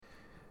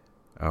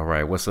All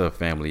right, what's up,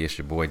 family? It's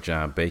your boy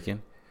John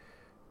Bacon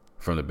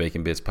from the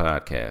Bacon Bits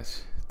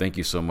Podcast. Thank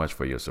you so much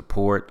for your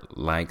support,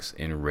 likes,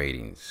 and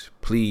ratings.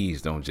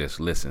 Please don't just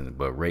listen,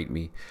 but rate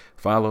me,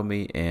 follow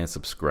me, and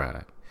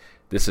subscribe.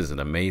 This is an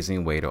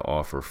amazing way to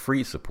offer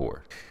free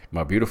support.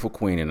 My beautiful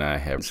queen and I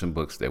have some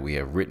books that we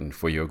have written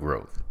for your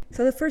growth.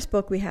 So the first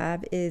book we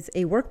have is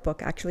a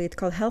workbook, actually. It's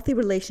called Healthy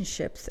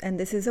Relationships, and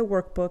this is a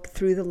workbook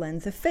through the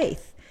lens of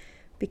faith.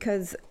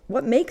 Because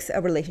what makes a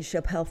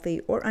relationship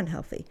healthy or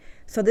unhealthy?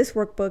 So this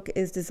workbook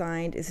is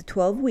designed, it's a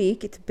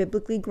 12-week, it's a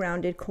biblically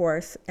grounded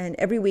course, and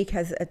every week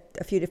has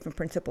a few different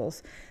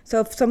principles.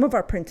 So if some of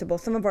our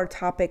principles, some of our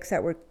topics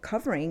that we're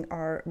covering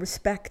are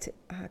respect,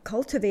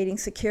 cultivating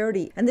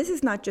security. And this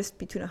is not just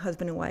between a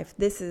husband and wife.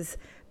 This is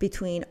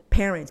between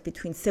parents,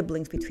 between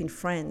siblings, between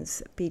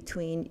friends,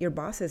 between your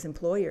bosses,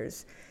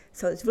 employers.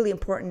 So it's really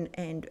important,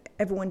 and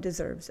everyone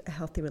deserves a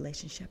healthy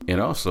relationship.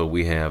 And also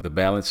we have The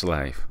Balanced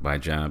Life by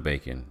John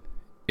Bacon.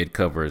 It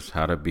covers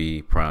how to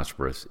be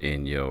prosperous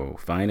in your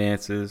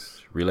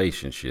finances,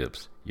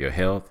 relationships, your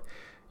health,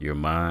 your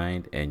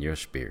mind, and your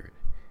spirit.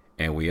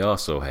 And we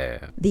also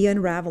have The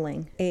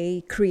Unraveling,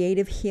 a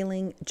creative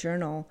healing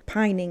journal,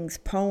 pinings,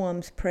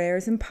 poems,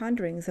 prayers, and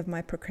ponderings of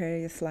my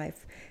precarious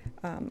life.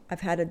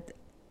 I've had a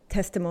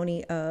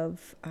testimony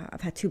of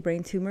I've had 2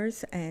 brain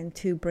tumors and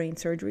 2 brain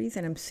surgeries,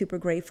 and I'm super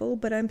grateful,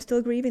 but I'm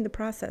still grieving the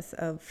process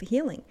of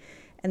healing.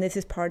 And this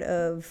is part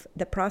of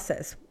the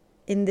process.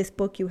 In this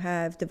book, you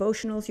have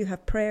devotionals, you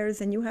have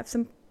prayers, and you have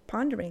some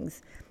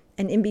ponderings.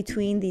 And in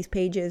between these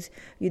pages,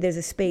 there's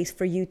a space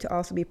for you to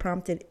also be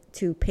prompted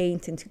to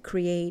paint and to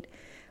create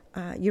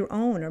your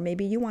own, or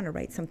maybe you want to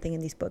write something in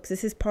these books.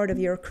 This is part of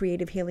your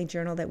creative healing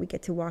journal that we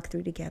get to walk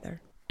through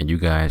together. And you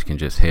guys can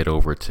just head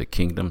over to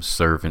Kingdom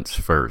Servants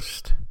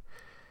First.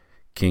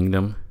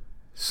 Kingdom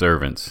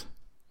Servants,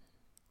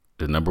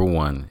 the number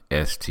 1,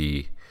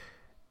 st.com.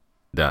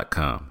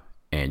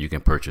 And you can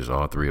purchase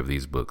all 3 of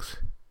these books.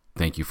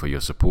 Thank you for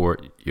your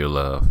support, your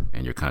love,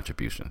 and your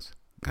contributions.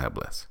 God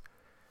bless.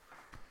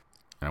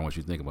 And I want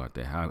you to think about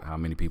that. How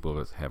many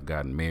people have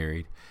gotten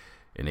married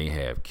and they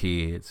have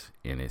kids,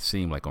 and it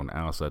seems like on the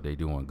outside they're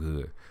doing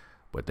good,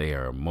 but they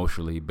are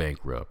emotionally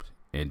bankrupt,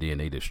 and then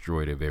they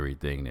destroy the very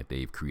thing that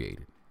they've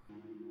created.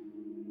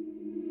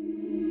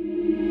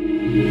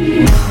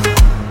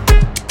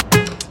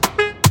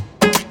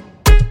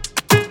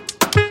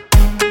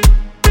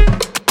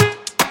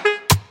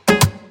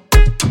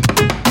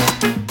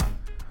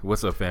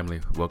 What's up,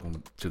 family?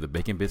 Welcome to the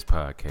Bacon Bits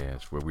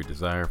Podcast, where we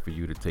desire for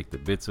you to take the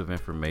bits of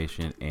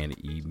information and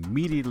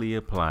immediately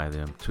apply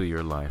them to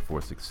your life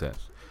for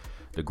success.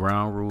 The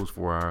ground rules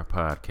for our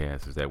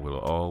podcast is that we'll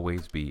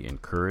always be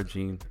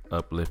encouraging,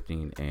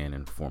 uplifting, and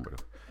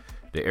informative.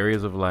 The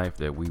areas of life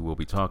that we will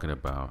be talking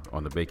about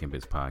on the Bacon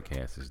Bits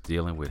Podcast is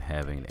dealing with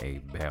having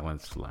a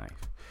balanced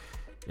life.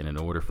 And in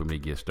order for me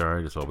to get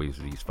started, it's always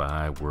these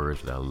 5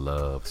 words that I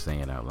love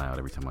saying out loud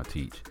every time I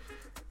teach.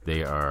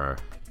 They are,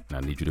 and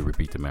I need you to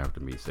repeat them after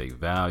me. Say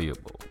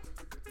valuable,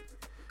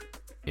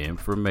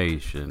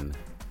 information,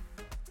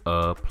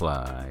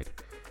 applied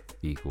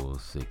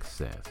equals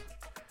success.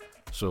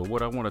 So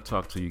what I want to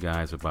talk to you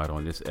guys about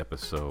on this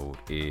episode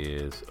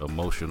is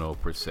emotional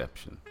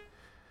perception.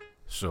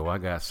 So I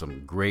got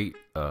some great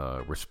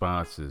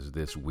responses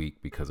this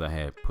week because I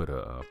had put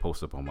a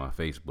post up on my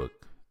Facebook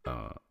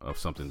of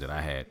something that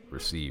I had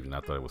received, and I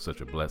thought it was such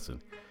a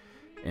blessing.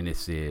 And it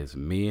says,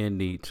 men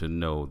need to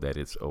know that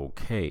it's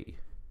okay.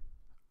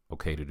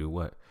 Okay to do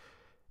what?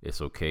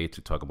 It's okay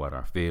to talk about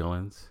our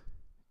feelings.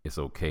 It's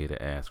okay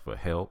to ask for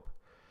help.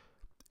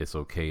 It's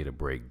okay to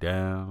break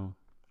down.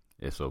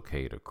 It's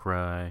okay to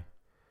cry,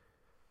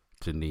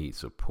 to need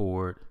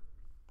support,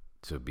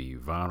 to be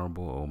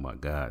vulnerable. Oh my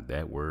God,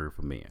 that word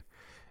for men.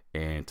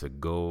 And to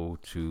go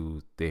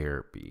to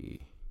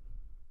therapy.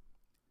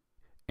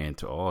 And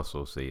to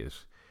also say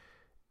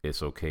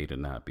it's okay to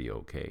not be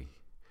okay.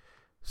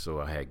 So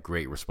I had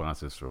great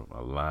responses from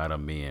a lot of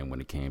men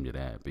when it came to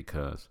that,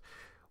 because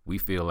we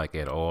feel like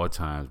at all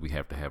times we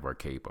have to have our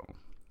cape on.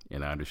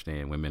 And I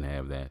understand women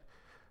have that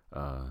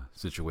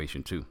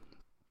situation too.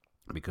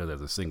 Because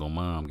as a single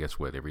mom, guess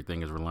what?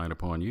 Everything is relying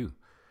upon you.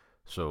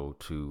 So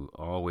to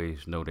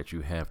always know that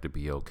you have to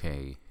be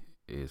okay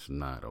is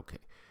not okay.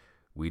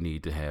 We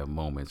need to have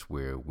moments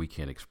where we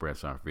can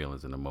express our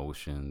feelings and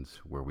emotions,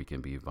 where we can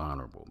be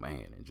vulnerable,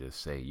 man, and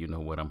just say, you know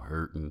what, I'm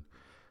hurting.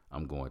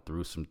 I'm going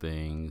through some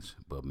things,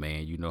 but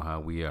man, you know how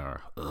we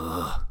are.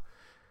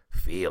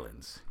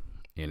 Feelings.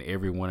 And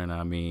everyone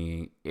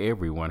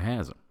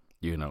has them,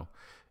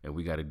 and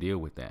we got to deal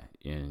with that.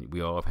 And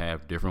we all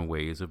have different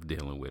ways of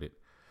dealing with it.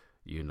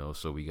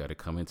 So we got to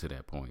come into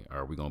that point.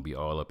 Are we going to be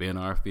all up in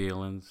our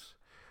feelings,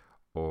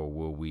 or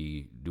will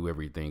we do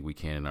everything we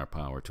can in our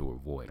power to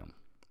avoid them?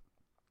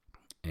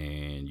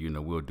 And,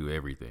 we'll do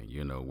everything,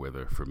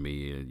 whether for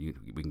me,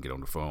 we can get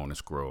on the phone and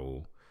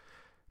scroll.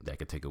 That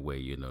could take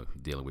away,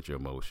 dealing with your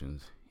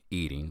emotions.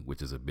 Eating,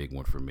 which is a big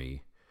one for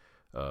me.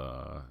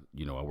 I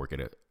work at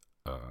a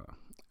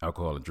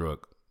alcohol and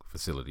drug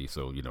facility.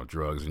 So,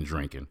 drugs and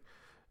drinking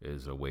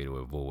is a way to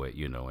avoid,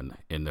 and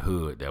in the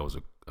hood, that was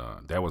a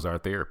that was our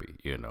therapy,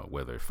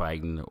 whether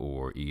fighting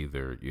or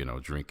either,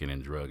 drinking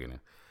and drugging.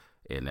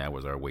 And that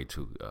was our way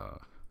to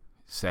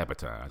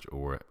sabotage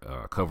or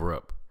cover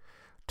up,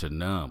 to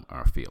numb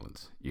our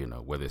feelings,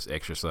 whether it's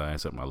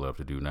exercise, something I love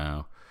to do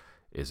now.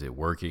 Is it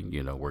working,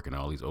 working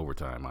all these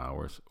overtime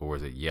hours, or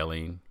is it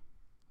yelling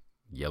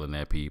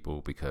at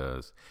people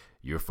because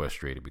you're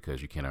frustrated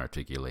because you can't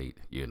articulate,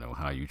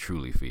 how you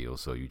truly feel.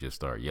 So you just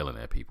start yelling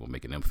at people,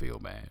 making them feel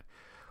bad.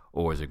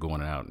 Or is it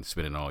going out and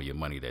spending all your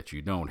money that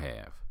you don't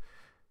have?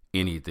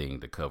 Anything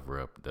to cover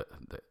up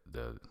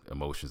the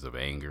emotions of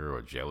anger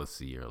or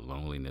jealousy or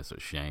loneliness or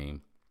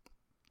shame,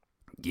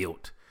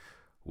 guilt,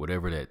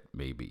 whatever that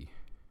may be.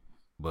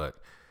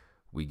 But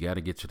we got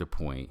to get to the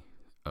point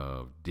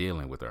of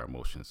dealing with our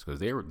emotions, because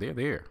they're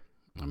there.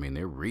 I mean,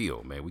 they're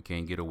real, man. We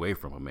can't get away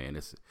from them, man.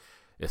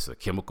 It's a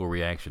chemical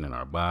reaction in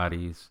our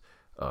bodies.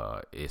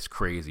 It's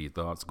crazy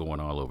thoughts going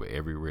all over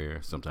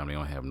everywhere. Sometimes they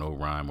don't have no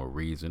rhyme or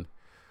reason.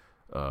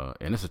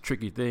 And it's a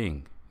tricky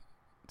thing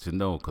to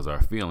know, because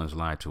our feelings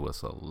lie to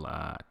us a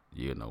lot.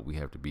 We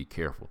have to be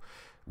careful.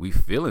 We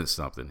feeling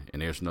something,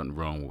 and there's nothing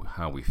wrong with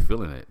how we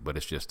feeling it, but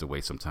it's just the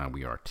way sometimes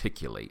we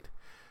articulate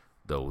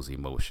those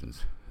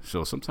emotions.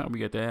 So sometimes we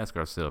get to ask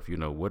ourselves,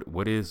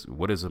 what is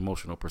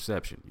emotional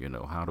perception?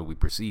 How do we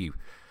perceive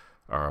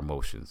our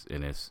emotions?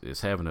 And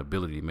it's having the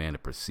ability, man, to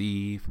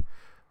perceive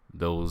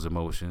those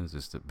emotions.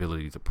 It's the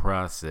ability to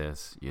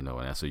process, and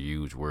that's a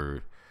huge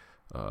word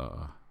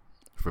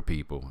for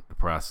people. To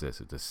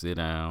process it, to sit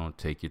down,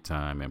 take your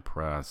time, and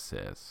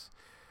process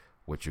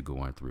what you're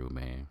going through,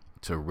 man.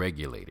 To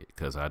regulate it,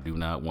 because I do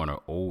not want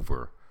to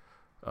over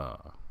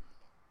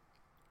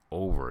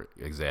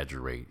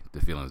exaggerate the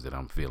feelings that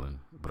I'm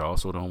feeling, but I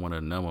also don't want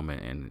to numb them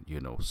and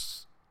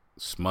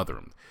smother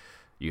them,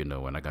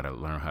 and I got to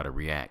learn how to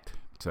react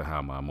to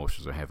how my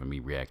emotions are having me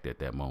react at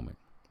that moment.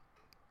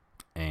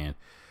 And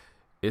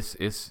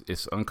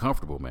it's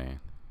uncomfortable, man,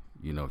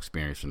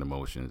 experiencing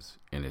emotions,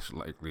 and it's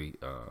likely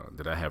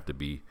that I have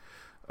to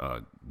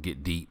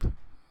get deep.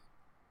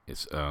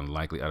 It's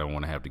unlikely I don't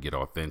want to have to get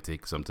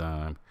authentic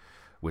sometime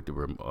with the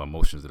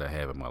emotions that I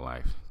have in my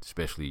life,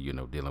 especially,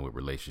 dealing with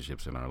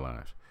relationships in our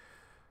lives.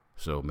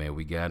 So, man,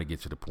 we got to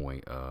get to the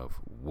point of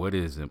what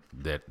is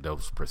that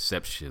those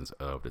perceptions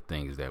of the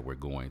things that we're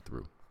going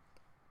through.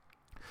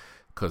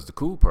 Because the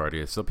cool part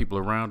is some people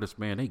around us,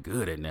 man, they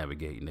good at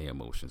navigating their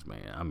emotions,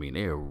 man. I mean,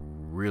 they're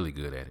really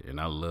good at it.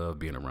 And I love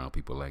being around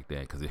people like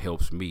that, because it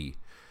helps me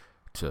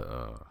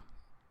to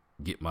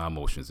get my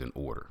emotions in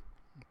order.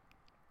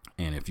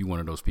 And if you're one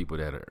of those people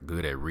that are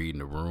good at reading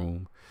the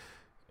room,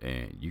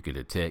 and you can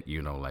detect,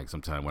 like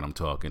sometimes when I'm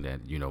talking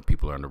that,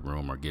 people are in the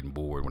room are getting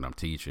bored when I'm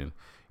teaching,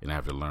 and I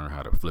have to learn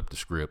how to flip the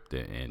script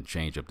and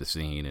change up the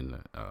scene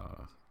and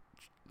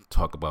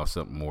talk about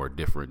something more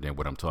different than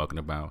what I'm talking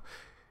about.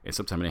 And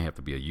sometimes it doesn't have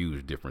to be a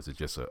huge difference. It's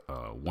just a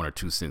one or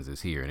two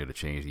sentences here, and it'll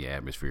change the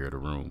atmosphere of the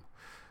room.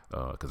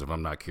 Because if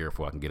I'm not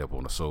careful, I can get up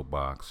on a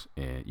soapbox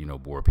and,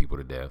 bore people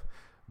to death.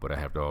 But I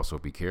have to also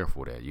be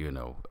careful that,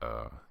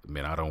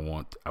 man, I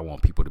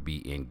want people to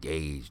be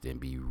engaged and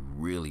be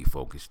really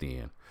focused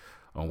in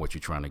on what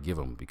you're trying to give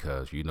them,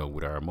 because,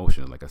 with our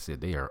emotions, like I said,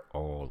 they are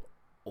all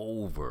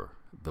over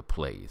the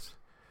place,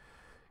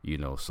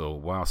 so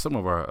while some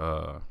of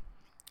our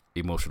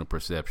emotional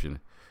perception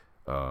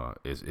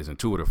is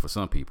intuitive for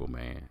some people,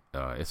 man,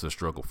 it's a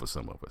struggle for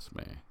some of us,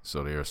 man.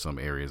 So there are some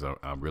areas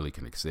I really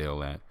can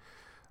excel at.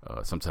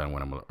 Sometimes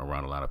when I'm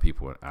around a lot of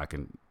people, I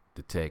can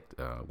detect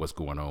what's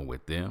going on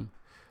with them.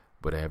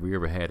 But have you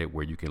ever had it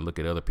where you can look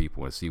at other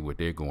people and see what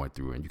they're going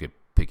through, and you can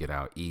pick it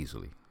out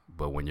easily?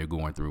 But when you're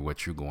going through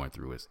what you're going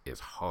through, it's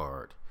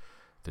hard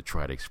to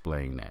try to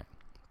explain that.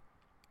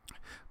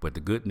 But the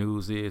good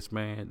news is,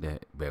 man,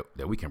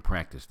 that we can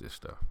practice this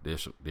stuff.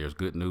 There's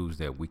good news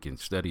that we can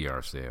study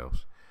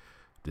ourselves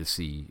to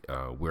see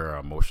where our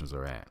emotions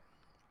are at.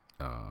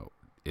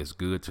 It's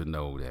good to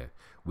know that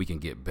we can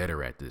get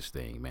better at this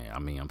thing, man. I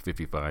mean, I'm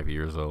 55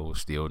 years old,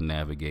 still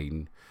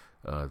navigating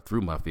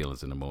through my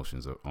feelings and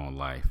emotions on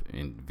life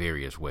in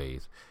various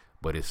ways.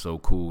 But it's so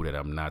cool that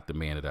I'm not the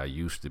man that I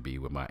used to be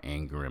with my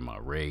anger and my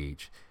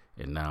rage.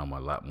 And now I'm a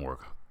lot more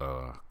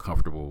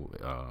comfortable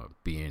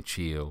being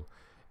chill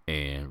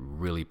and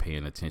really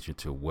paying attention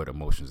to what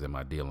emotions am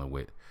I dealing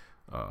with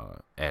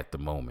at the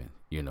moment,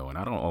 and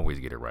I don't always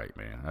get it right,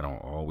 man. I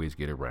don't always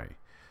get it right.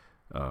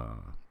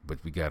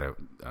 But we got to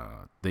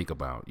think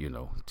about,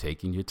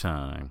 taking your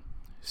time,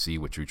 see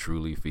what you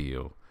truly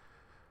feel,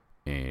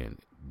 and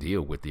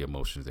deal with the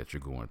emotions that you're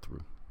going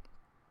through.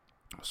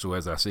 So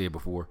as I said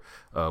before,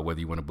 whether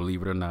you want to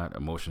believe it or not,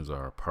 emotions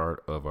are a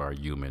part of our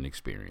human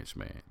experience,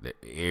 man. That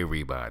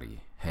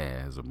everybody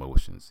has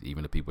emotions,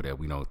 even the people that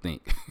we don't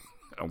think.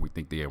 We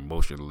think they're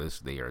emotionless.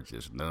 They are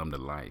just numb to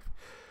life.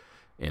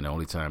 And the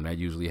only time that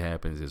usually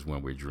happens is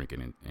when we're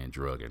drinking and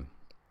drugging,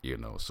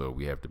 So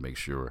we have to make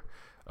sure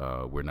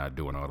we're not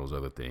doing all those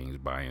other things,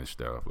 buying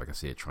stuff, like I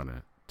said,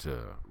 trying to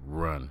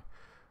run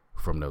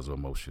from those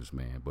emotions,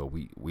 man. But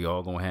we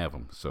all gonna have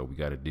them, so we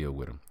got to deal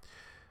with them.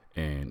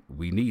 And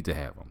we need to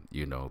have them,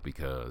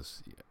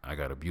 because I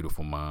got a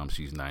beautiful mom.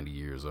 She's 90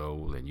 years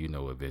old, and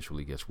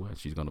eventually, guess what?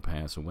 She's going to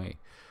pass away.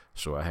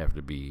 So I have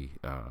to be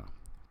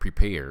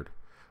prepared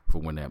for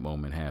when that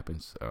moment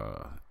happens.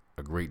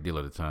 A great deal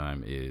of the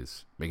time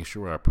is making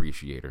sure I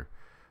appreciate her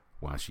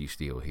while she's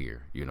still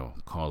here,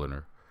 calling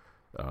her,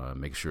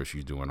 making sure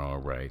she's doing all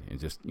right,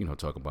 and just,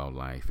 talk about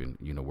life and,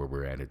 where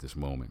we're at this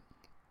moment.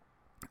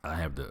 I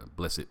have the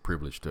blessed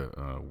privilege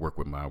to work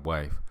with my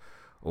wife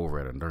over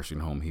at a nursing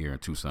home here in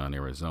Tucson,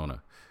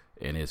 Arizona.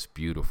 And it's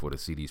beautiful to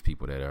see these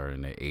people that are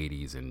in their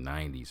 80s and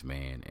 90s,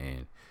 man.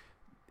 And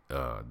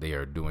they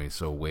are doing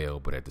so well,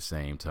 but at the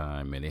same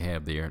time, man, they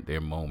have their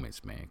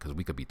moments, man, because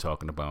we could be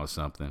talking about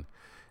something.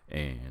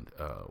 And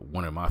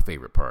one of my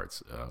favorite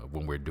parts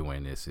when we're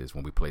doing this is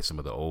when we play some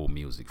of the old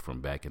music from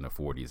back in the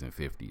 40s and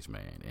 50s,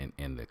 man,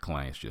 and the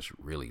clients just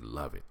really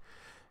love it.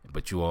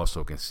 But you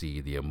also can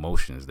see the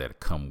emotions that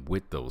come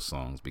with those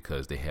songs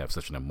because they have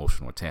such an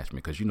emotional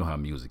attachment, because you know how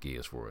music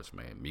is for us,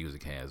 man.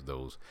 Music has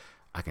those,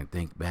 I can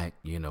think back,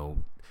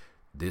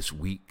 this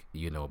week,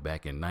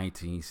 back in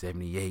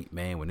 1978,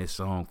 man, when this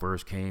song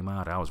first came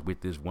out, I was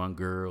with this one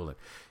girl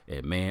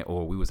and man,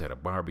 or we was at a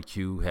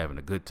barbecue having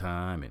a good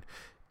time, and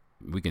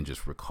we can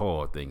just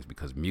recall things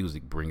because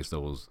music brings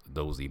those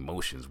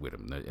emotions with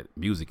them.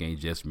 Music ain't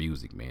just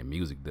music, man.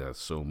 Music does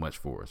so much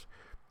for us.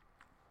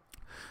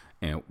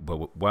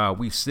 But while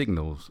we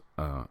signals,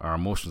 our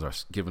emotions are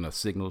giving us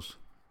signals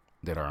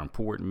that are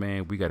important,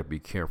 man, we got to be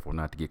careful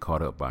not to get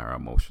caught up by our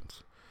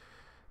emotions,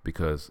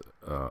 because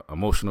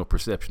emotional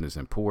perception is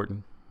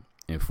important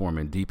in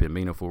forming deep and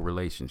meaningful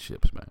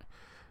relationships, man.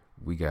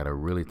 We got to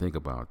really think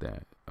about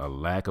that. A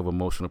lack of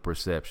emotional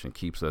perception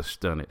keeps us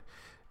stunted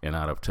and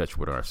out of touch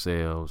with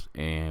ourselves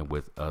and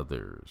with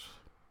others.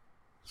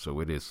 So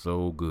it is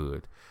so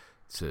good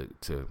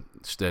to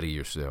study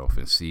yourself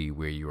and see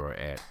where you are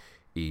at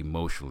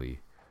emotionally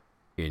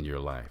in your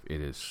life.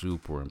 It is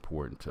super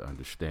important to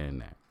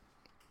understand that.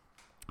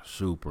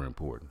 Super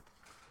important.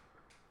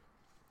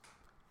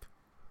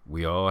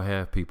 We all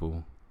have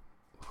people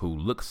who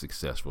look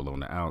successful on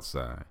the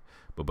outside,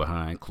 but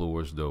behind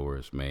closed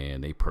doors,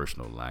 man, their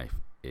personal life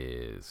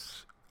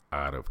is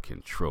out of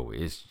control.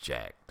 It's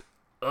jacked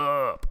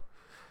up.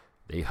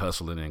 They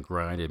hustling and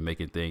grinding,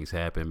 making things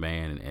happen,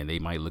 man, and they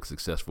might look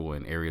successful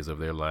in areas of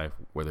their life,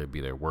 whether it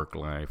be their work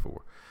life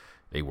or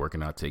they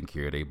working out, taking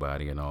care of their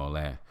body and all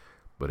that.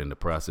 But in the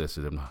process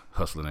of them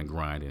hustling and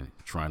grinding,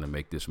 trying to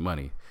make this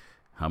money,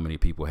 how many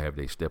people have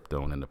they stepped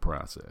on in the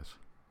process?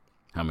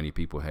 How many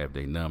people have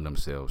they numbed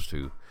themselves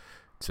to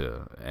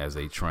as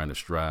they trying to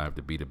strive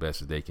to be the best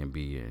that they can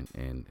be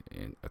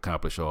and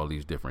accomplish all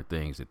these different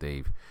things, that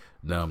they've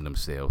numbed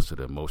themselves to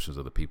the emotions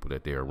of the people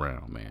that they're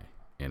around, man.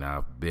 And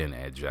I've been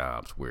at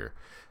jobs where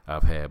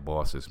I've had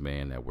bosses,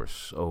 man, that were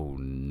so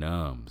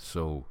numb,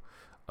 so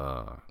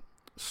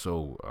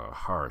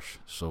harsh,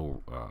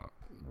 so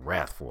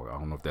wrathful. I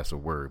don't know if that's a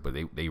word, but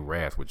they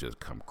wrath would just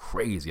come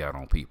crazy out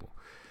on people.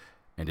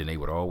 And then they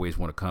would always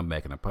want to come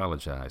back and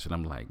apologize. And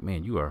I'm like,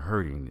 man, you are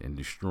hurting and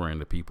destroying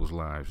the people's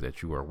lives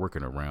that you are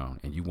working around,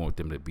 and you want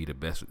them to be the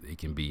best that they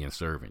can be in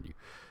serving you.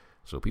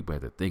 So people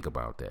have to think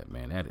about that,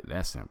 man.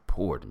 That's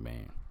important,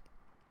 man.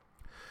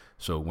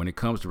 So when it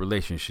comes to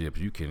relationships,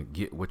 you can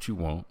get what you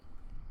want.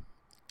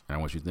 And I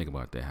want you to think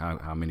about that.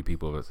 How many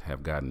people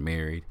have gotten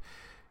married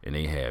and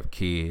they have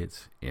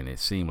kids, and it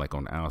seems like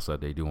on the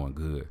outside they're doing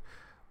good,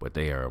 but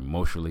they are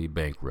emotionally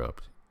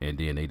bankrupt, and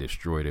then they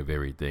destroy the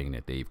very thing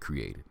that they've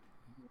created.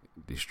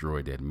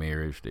 Destroyed that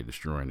marriage. They're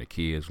destroying the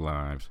kids'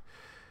 lives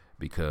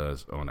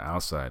because on the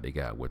outside they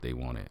got what they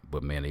wanted,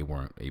 but man, they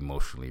weren't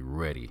emotionally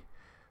ready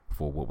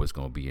for what was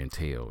going to be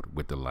entailed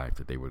with the life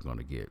that they were going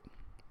to get.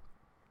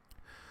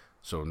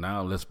 So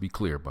now let's be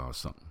clear about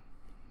something.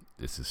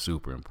 This is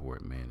super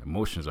important, man.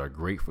 Emotions are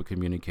great for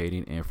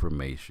communicating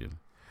information,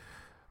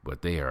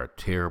 but they are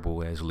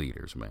terrible as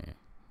leaders, man.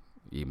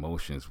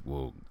 Emotions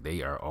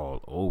they are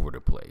all over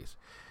the place.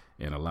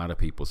 And a lot of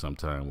people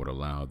sometimes would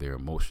allow their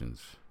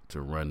emotions to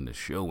run the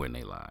show in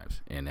their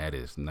lives. And that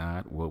is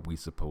not what we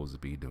supposed to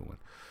be doing.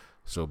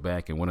 So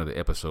back in one of the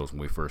episodes when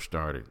we first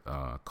started,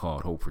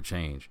 called Hope for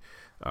Change,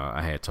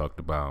 I had talked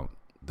about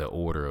the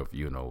order of,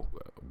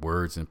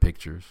 words and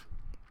pictures.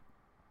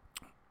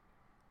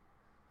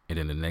 And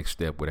then the next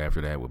step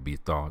after that would be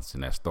thoughts,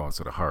 and that's thoughts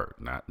of the heart,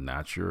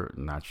 not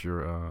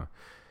your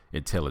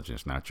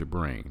intelligence, not your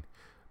brain,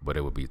 but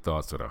it would be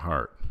thoughts of the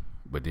heart.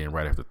 But then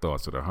right after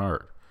thoughts of the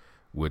heart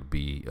would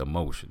be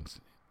emotions.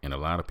 And a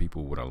lot of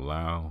people would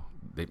allow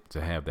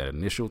to have that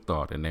initial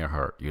thought in their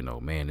heart,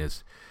 man,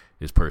 this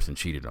person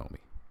cheated on me.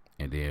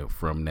 And then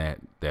from that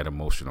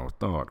emotional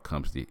thought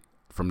comes of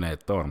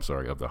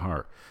the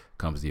heart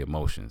comes the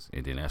emotions.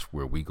 And then that's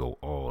where we go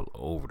all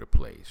over the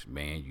place.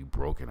 Man, you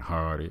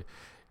brokenhearted.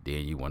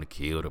 Then you want to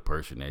kill the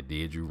person that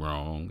did you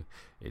wrong.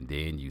 And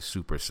then you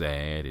super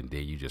sad. And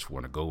then you just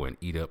want to go and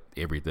eat up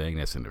everything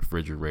that's in the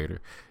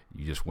refrigerator.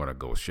 You just want to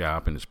go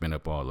shopping and spend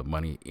up all the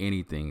money,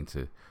 anything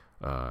to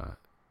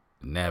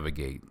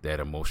navigate that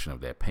emotion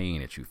of that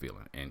pain that you're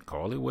feeling, and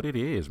call it what it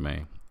is,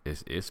 man.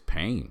 It's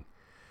pain,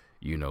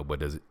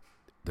 but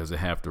Does it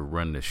have to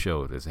run the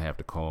show? Does it have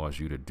to cause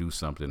you to do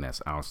something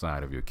that's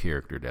outside of your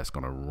character that's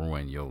going to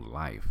ruin your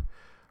life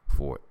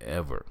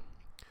forever?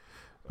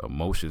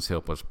 Emotions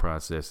help us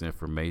process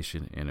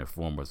information and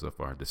inform us of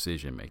our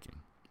decision making.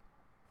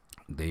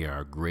 They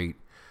are great,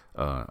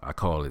 I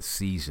call it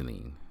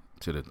seasoning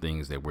to the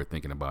things that we're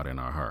thinking about in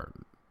our heart.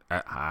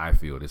 I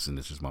feel this, and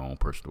this is my own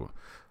personal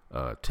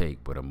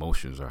take, but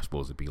emotions are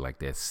supposed to be like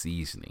that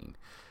seasoning.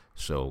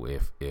 So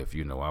if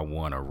I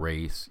won a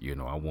race,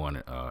 I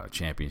won a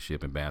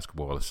championship in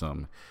basketball or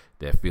something,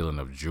 that feeling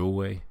of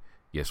joy,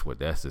 guess what?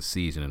 That's the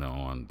seasoning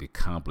on the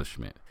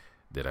accomplishment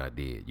that I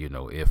did.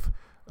 If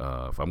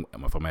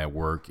I'm at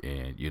work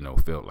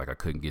and felt like I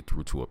couldn't get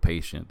through to a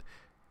patient,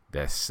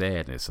 that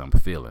sadness I'm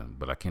feeling,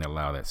 but I can't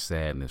allow that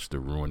sadness to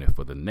ruin it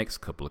for the next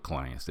couple of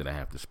clients that I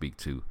have to speak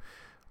to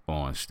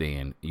on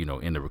staying,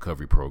 in the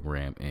recovery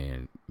program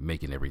and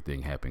making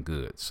everything happen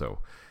good. So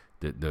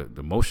the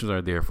emotions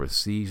are there for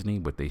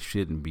seasoning, but they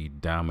shouldn't be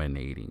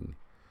dominating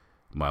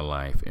my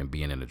life and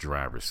being in the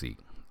driver's seat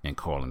and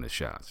calling the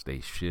shots. They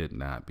should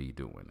not be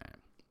doing that.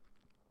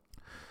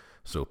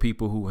 So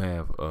people who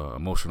have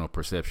emotional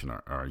perception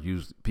are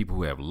people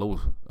who have low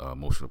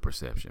emotional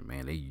perception,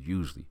 man, they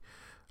usually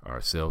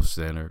are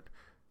self-centered,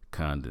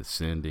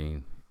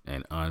 condescending,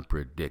 and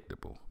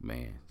unpredictable,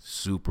 man.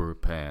 Super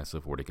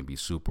passive, or they can be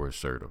super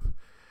assertive.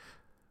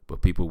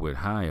 But people with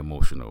high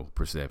emotional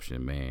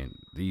perception, man,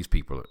 these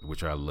people,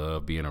 which I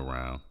love being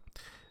around,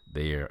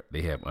 they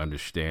have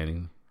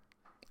understanding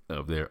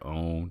of their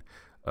own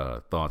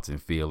thoughts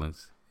and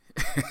feelings.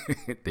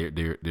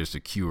 They're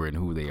secure in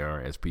who they are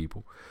as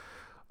people.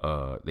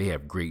 They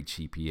have great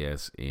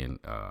GPS in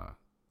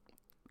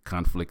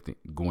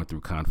going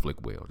through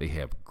conflict well. They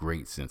have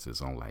great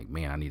senses on, like,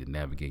 man, I need to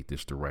navigate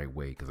this the right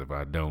way, because if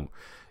I don't,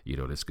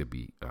 this could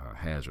be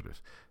hazardous.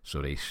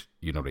 So they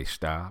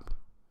stop,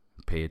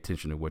 pay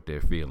attention to what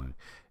they're feeling,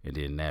 and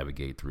then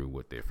navigate through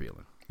what they're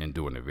feeling, and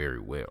doing it very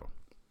well.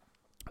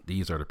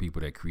 These are the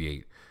people that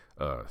create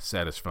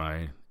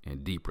satisfying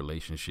and deep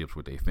relationships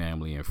with their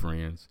family and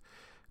friends.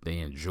 They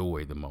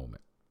enjoy the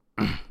moment.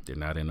 They're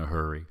not in a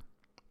hurry.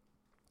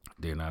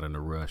 They're not in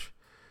a rush.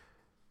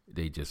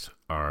 They just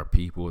are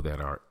people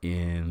that are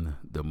in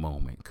the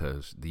moment,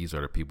 because these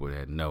are the people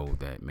that know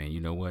that, man,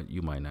 you know what?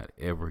 You might not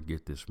ever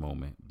get this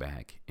moment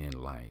back in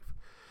life.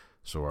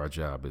 So our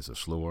job is to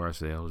slow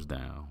ourselves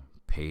down,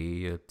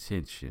 pay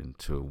attention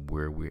to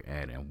where we're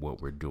at and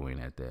what we're doing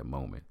at that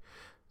moment,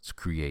 to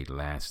create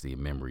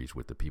lasting memories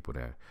with the people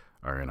that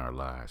are in our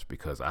lives.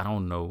 Because I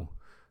don't know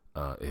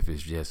if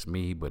it's just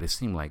me, but it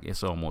seems like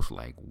it's almost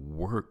like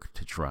work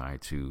to try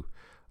to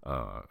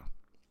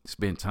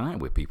spend time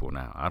with people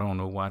now. I don't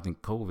know why. I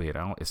think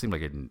COVID, it seemed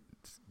like it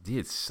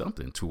did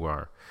something to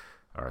our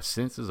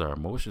senses, our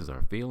emotions,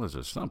 our feelings,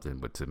 or something.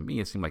 But to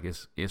me, it seemed like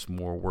it's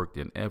more work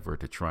than ever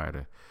to try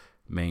to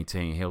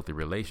maintain healthy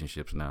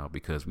relationships now,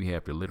 because we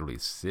have to literally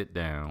sit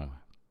down,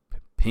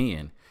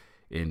 pen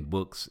in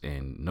books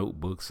and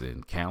notebooks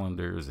and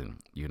calendars and,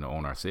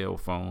 on our cell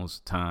phones,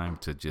 time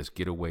to just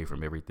get away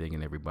from everything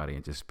and everybody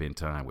and just spend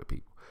time with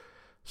people.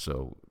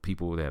 So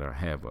people that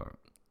have a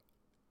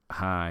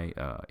high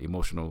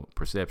emotional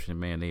perception,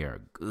 man, they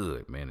are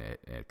good, man,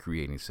 at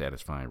creating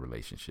satisfying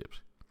relationships.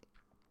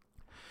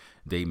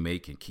 They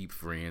make and keep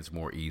friends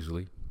more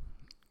easily,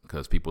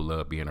 because people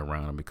love being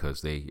around them,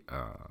 because these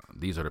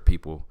are the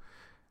people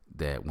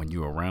that when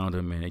you're around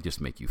them, man, they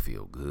just make you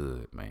feel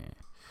good, man.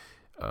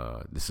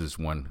 This is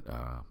one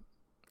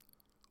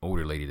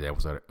older lady that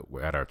was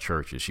at our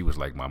church, and she was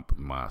like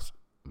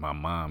my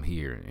mom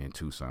here in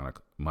Tucson,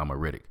 Mama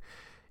Riddick.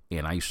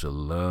 And I used to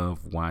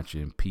love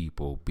watching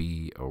people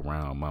be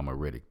around Mama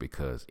Riddick,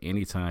 because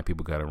anytime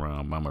people got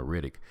around Mama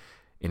Riddick,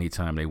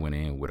 anytime they went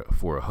in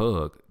for a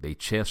hug, their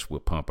chest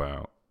would pump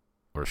out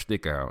or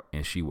stick out,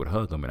 and she would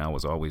hug them. And I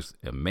was always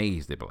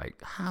amazed at,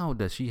 like, how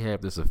does she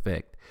have this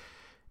effect?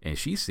 And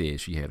she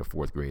said she had a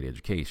 4th grade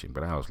education,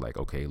 but I was like,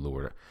 okay,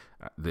 Lord,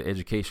 the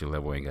education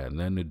level ain't got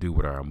nothing to do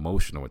with our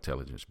emotional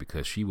intelligence,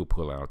 because she would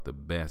pull out the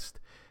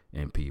best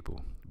in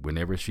people.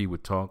 Whenever she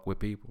would talk with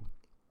people,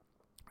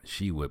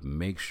 she would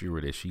make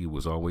sure that she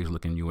was always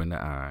looking you in the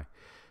eye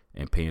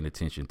and paying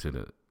attention to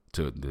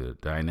the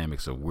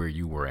dynamics of where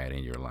you were at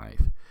in your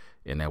life.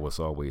 And that was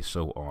always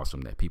so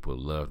awesome that people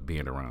loved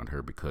being around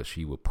her, because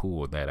she would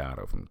pull that out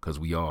of them, because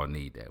we all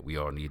need that. We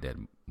all need that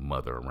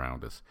mother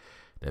around us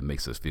that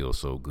makes us feel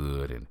so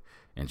good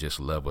and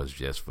just love us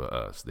just for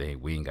us.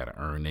 We ain't got to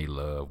earn their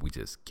love. We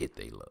just get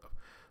their love.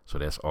 So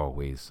that's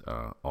always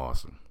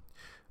awesome.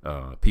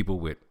 People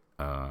with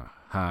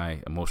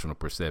high emotional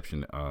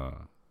perception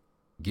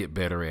get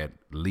better at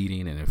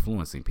leading and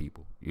influencing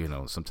people.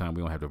 Sometimes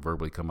we don't have to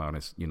verbally come out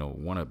and,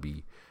 want to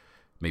be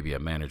maybe a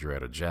manager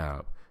at a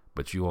job,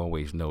 but you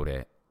always know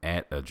that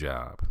at a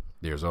job,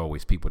 there's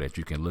always people that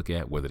you can look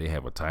at, whether they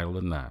have a title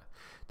or not,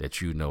 that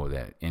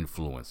that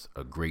influence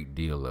a great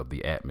deal of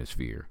the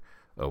atmosphere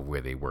of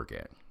where they work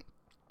at.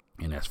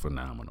 And that's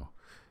phenomenal.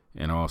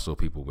 And also,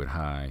 people with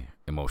high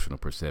emotional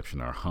perception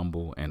are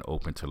humble and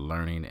open to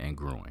learning and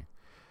growing.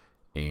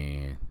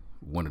 And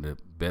one of the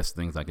best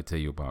things I can tell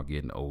you about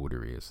getting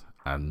older is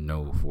I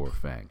know for a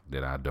fact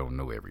that I don't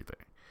know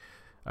everything.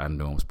 I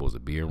know I'm supposed to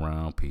be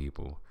around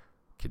people,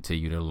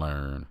 continue to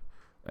learn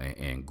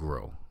and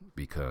grow,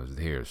 because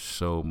there's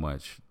so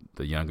much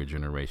the younger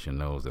generation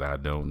knows that I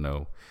don't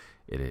know.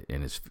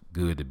 And it's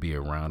good to be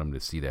around them, to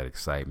see that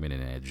excitement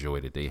and that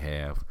joy that they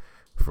have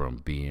from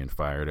being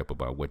fired up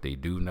about what they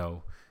do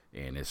know.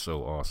 And it's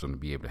so awesome to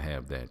be able to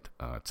have that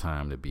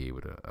time to be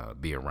able to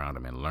be around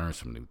them and learn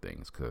some new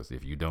things. Because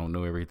if you don't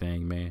know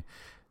everything, man,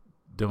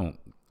 don't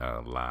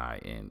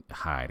lie and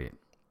hide it.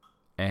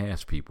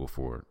 Ask people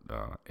for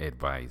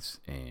advice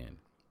and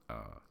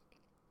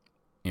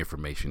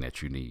information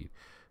that you need,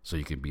 so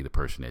you can be the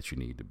person that you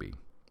need to be.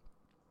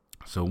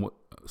 So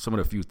some of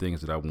the few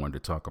things that I wanted to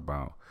talk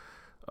about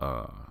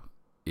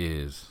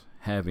is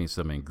having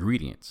some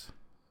ingredients.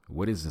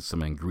 What is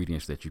some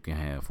ingredients that you can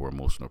have for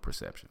emotional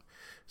perception?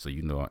 So,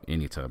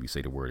 anytime you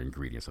say the word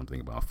ingredients, I'm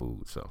thinking about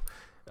food. So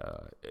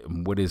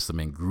what is some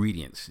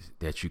ingredients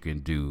that you can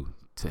do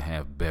to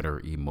have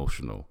better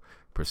emotional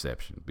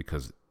perception?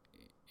 Because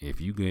if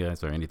you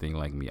guys are anything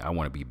like me, I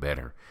want to be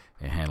better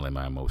at handling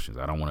my emotions.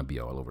 I don't want to be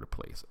all over the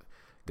place.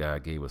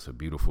 God gave us a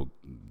beautiful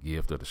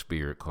gift of the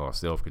spirit called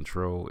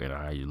self-control, and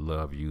I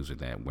love using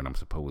that when I'm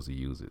supposed to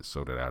use it,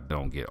 so that I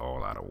don't get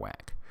all out of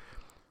whack.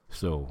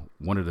 So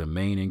one of the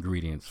main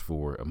ingredients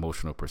for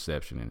emotional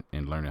perception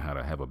and learning how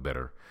to have a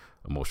better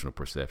emotional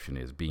perception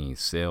is being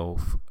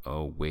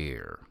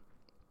self-aware.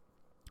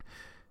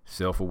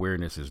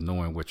 Self-awareness is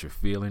knowing what you're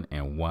feeling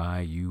and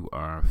why you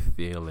are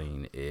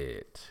feeling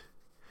it.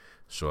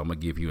 So I'm going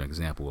to give you an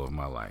example of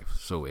my life.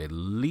 So at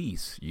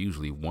least,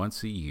 usually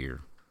once a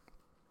year,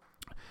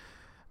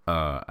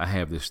 I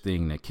have this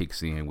thing that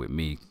kicks in with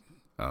me.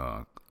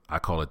 I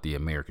call it the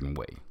American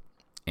way.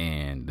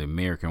 And the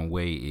American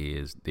way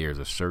is there's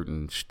a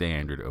certain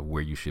standard of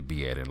where you should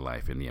be at in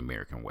life in the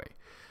American way.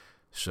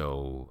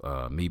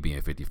 So me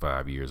being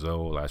 55 years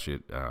old, I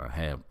should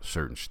have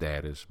certain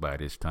status by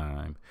this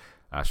time.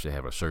 I should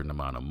have a certain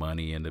amount of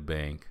money in the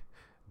bank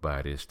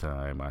by this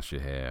time. I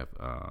should have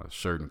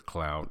certain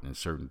clout and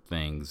certain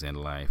things in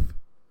life,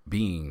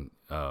 being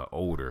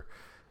older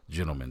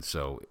gentlemen.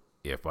 So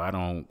if I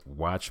don't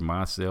watch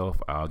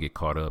myself, I'll get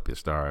caught up and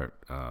start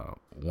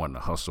wanting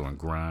to hustle and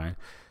grind.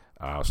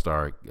 I'll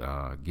start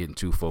getting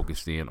too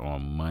focused in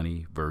on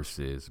money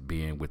versus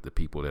being with the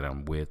people that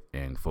I'm with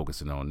and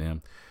focusing on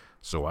them.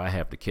 So I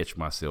have to catch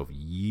myself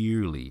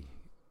yearly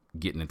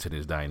getting into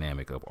this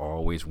dynamic of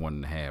always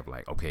wanting to have,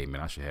 like, okay,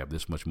 man, I should have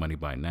this much money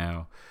by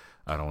now.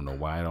 I don't know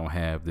why I don't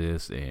have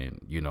this. And,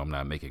 I'm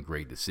not making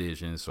great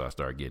decisions. So I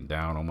start getting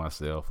down on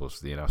myself. So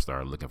then I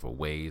start looking for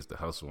ways to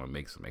hustle and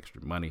make some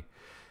extra money.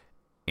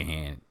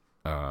 And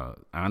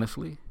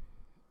honestly,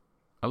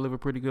 I live a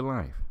pretty good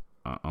life.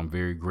 I'm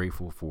very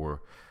grateful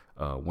for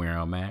where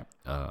I'm at.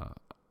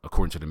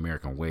 According to the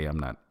American way, I'm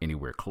not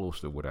anywhere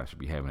close to what I should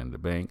be having in the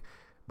bank,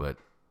 but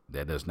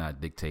that does not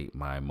dictate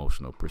my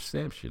emotional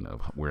perception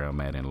of where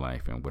I'm at in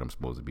life and what I'm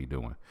supposed to be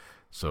doing.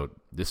 So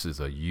this is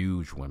a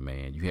huge one,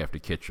 man. You have to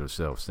catch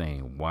yourself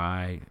saying,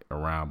 why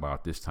around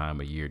about this time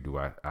of year do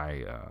I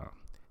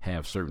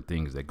have certain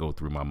things that go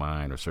through my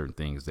mind, or certain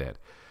things that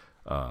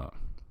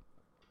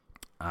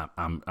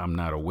I'm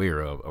not aware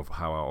of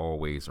how I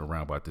always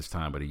around about this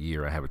time of the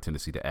year, I have a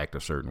tendency to act a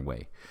certain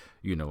way,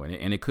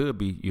 and it could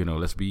be,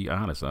 let's be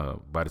honest.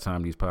 By the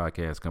time these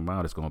podcasts come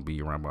out, it's going to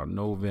be around about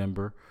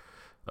November.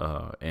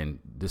 And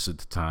this is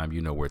the time,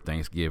 where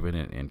Thanksgiving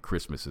and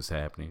Christmas is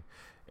happening.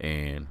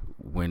 And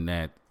when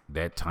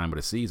that time of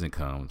the season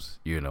comes,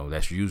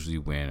 that's usually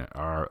when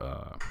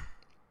our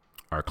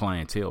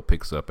clientele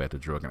picks up at the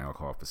drug and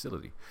alcohol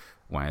facility.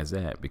 Why is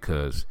that?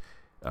 Because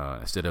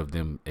instead of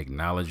them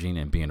acknowledging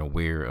and being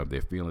aware of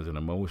their feelings and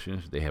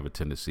emotions, they have a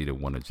tendency to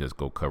want to just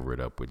go cover it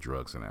up with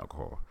drugs and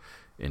alcohol.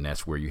 And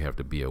that's where you have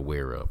to be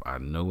aware of. I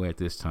know at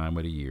this time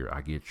of the year,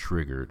 I get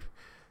triggered,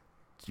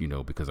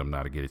 because I'm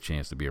not get a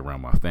chance to be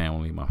around my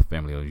family. My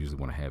family don't usually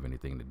want to have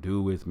anything to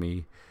do with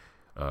me.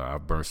 I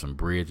burn some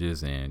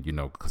bridges, and,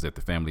 because at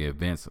the family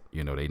events,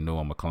 they know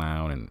I'm a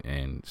clown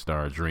and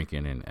start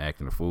drinking and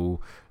acting a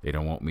fool. They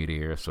don't want me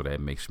there. So that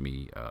makes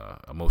me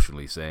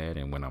emotionally sad.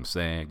 And when I'm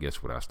sad,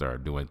 guess what? I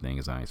start doing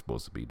things I ain't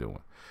supposed to be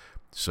doing.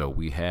 So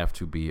we have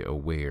to be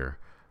aware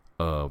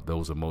of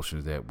those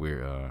emotions that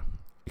we're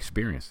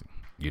experiencing.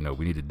 We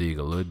need to dig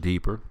a little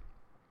deeper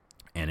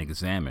and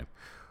examine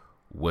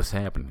what's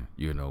happening.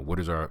 What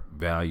is our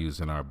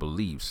values and our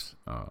beliefs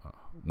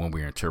when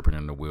we're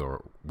interpreting the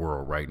world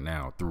right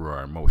now through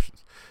our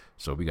emotions.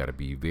 So we got to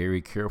be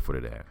very careful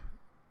to that,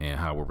 and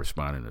how we're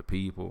responding to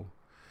people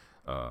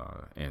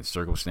and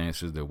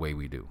circumstances the way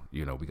we do.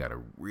 We got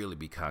to really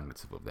be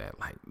cognitive of that.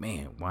 Like,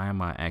 man, why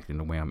am I acting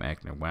the way I'm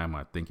acting? Why am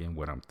I thinking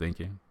what I'm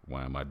thinking?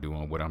 Why am I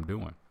doing what I'm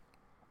doing?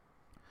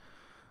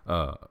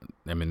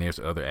 There's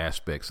other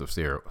aspects of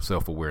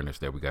self-awareness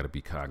that we got to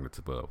be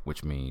cognitive of,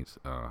 which means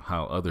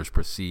how others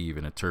perceive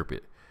and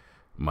interpret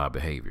my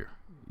behavior.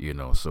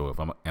 So if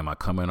am I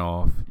coming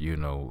off,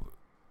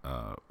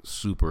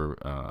 super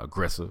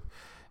aggressive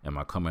Am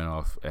I coming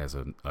off as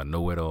a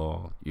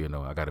know-it-all?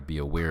 I got to be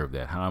aware of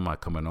that. How am I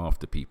coming off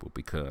to people?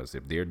 Because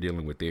if they're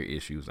dealing with their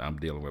issues, I'm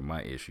dealing with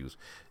my issues.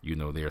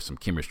 There's some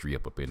chemistry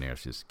up in there.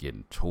 It's just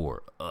getting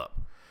tore up.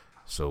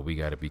 So we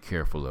got to be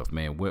careful of,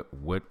 man,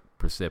 what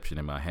perception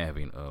am I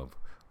having of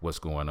what's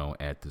going on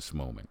at this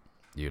moment?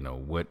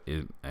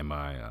 Am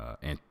I,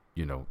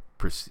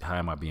 how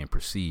am I being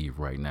perceived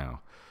right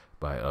now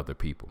by other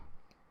people?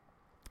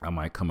 I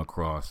might come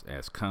across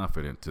as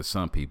confident to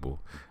some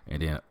people,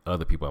 and then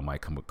other people I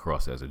might come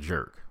across as a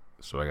jerk.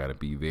 So I got to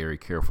be very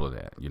careful of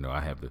that. I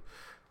have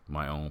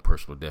my own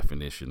personal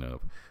definition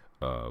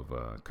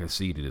of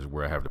conceited is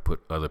where I have to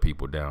put other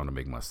people down to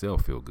make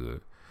myself feel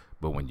good.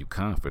 But when you're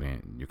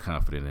confident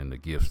in the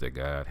gifts that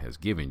God has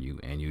given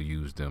you, and you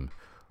use them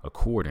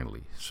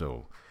accordingly.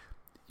 So,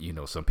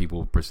 some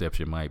people's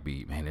perception might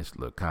be, man, this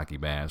little cocky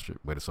bastard,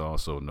 but it's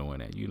also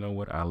knowing that, you know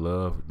what, I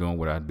love doing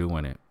what I do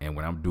in it, and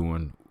when I'm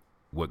doing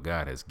what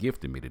God has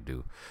gifted me to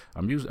do,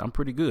 I'm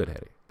pretty good at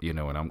it,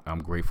 and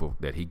I'm grateful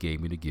that He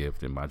gave me the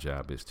gift, and my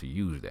job is to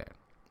use that.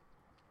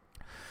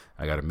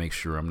 I got to make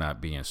sure I'm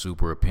not being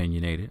super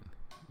opinionated,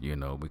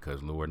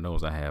 because Lord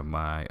knows I have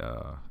my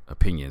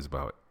opinions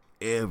about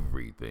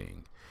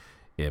everything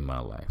in my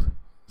life.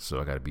 So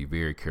I got to be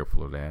very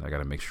careful of that. I got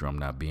to make sure I'm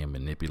not being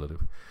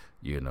manipulative,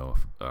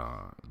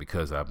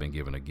 because I've been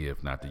given a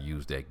gift, not to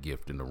use that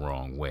gift in the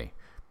wrong way.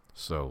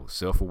 So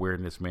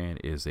self-awareness, man,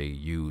 is a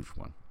huge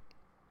one.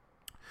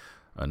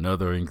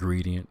 Another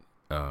ingredient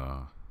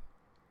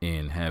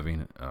in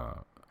having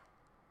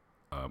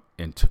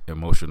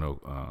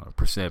emotional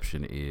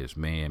perception is,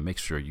 man, make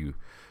sure you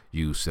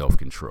use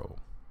self-control.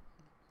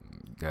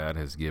 God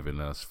has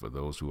given us, for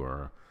those who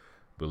are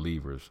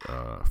believers,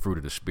 fruit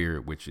of the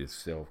Spirit, which is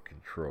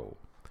self-control.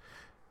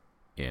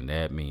 And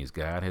that means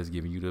God has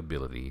given you the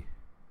ability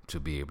to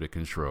be able to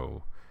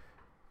control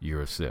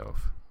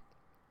yourself.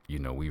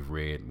 We've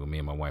read, when me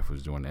and my wife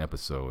was doing the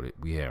episode,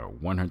 we are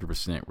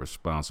 100%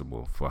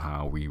 responsible for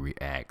how we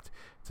react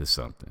to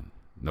something.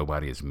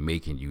 Nobody is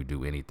making you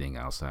do anything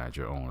outside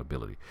your own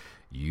ability.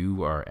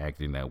 You are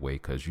acting that way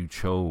because you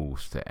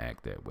chose to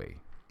act that way.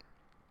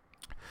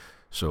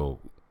 So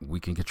we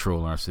can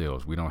control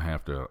ourselves. We don't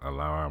have to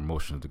allow our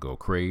emotions to go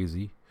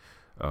crazy.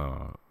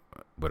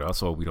 But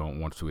also, we don't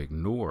want to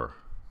ignore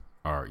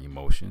our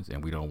emotions,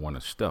 and we don't want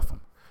to stuff them,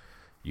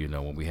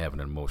 when we have an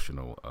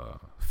emotional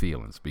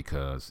feelings,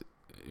 because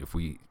if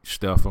we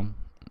stuff them,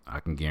 I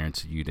can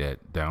guarantee you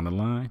that down the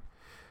line,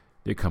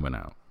 they're coming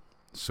out.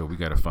 So we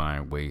got to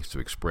find ways to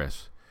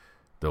express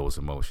those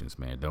emotions,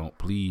 man.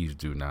 Please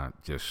do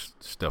not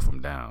just stuff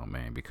them down,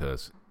 man,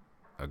 because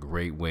a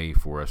great way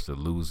for us to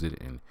lose it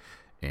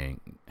and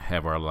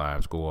have our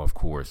lives go off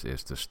course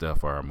is to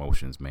stuff our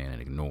emotions, man,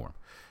 and ignore them.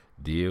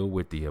 Deal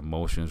with the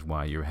emotions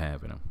while you're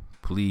having them.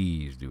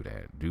 Please do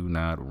that. Do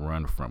not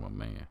run from them,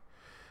 man.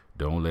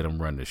 Don't let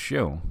them run the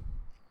show,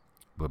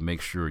 but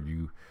make sure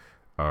you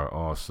are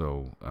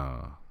also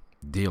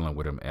dealing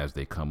with them as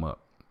they come up,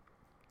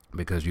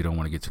 because you don't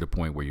want to get to the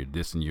point where you're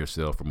distancing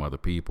yourself from other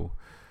people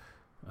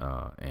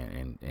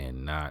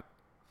and not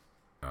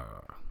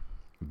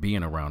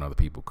being around other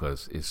people,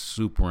 because it's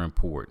super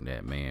important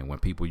that, man, when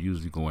people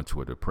usually go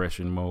into a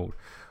depression mode,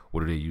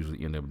 what do they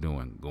usually end up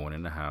doing? Going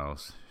in the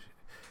house,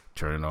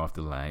 turning off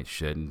the lights,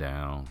 shutting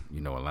down,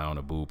 allowing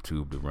a boob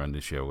tube to run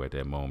the show at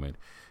that moment,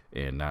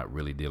 and not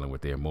really dealing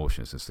with their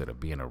emotions, instead of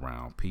being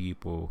around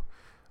people,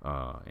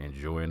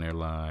 enjoying their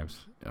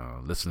lives,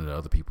 listening to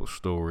other people's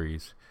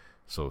stories.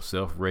 So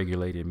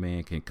self-regulated,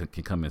 man, can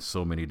come in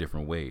so many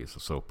different ways.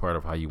 So part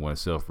of how you want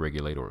to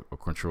self-regulate or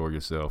control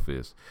yourself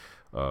is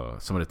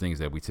some of the things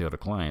that we tell the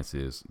clients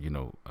is,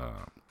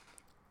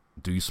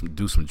 do some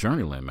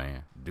journaling,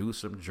 man. Do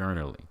some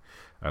journaling.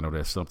 I know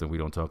that's something we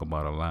don't talk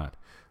about a lot.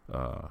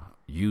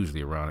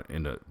 Usually around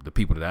in the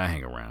people that I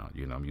hang around,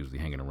 I'm usually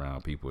hanging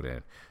around people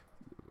that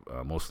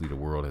mostly the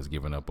world has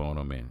given up on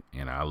them,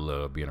 and I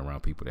love being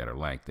around people that are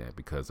like that,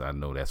 because I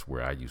know that's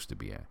where I used to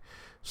be at.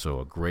 So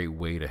a great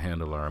way to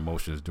handle our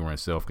emotions during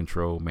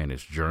self-control, man,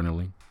 is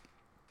journaling.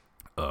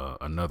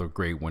 Another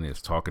great one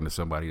is talking to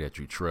somebody that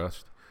you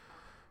trust.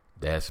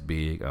 That's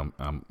big.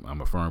 I'm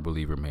a firm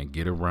believer, man.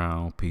 Get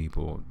around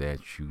people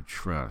that you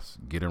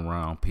trust. Get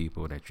around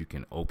people that you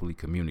can openly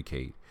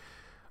communicate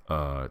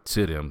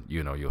to them,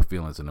 your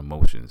feelings and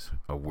emotions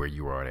of where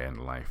you are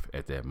in life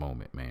at that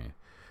moment, man.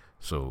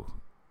 So,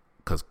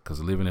 cause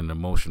living in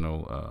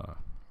emotional,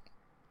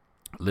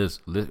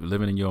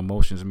 living in your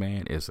emotions,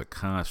 man, is a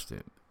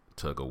constant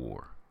tug of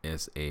war.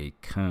 It's a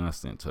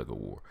constant tug of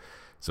war.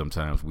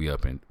 Sometimes we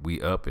up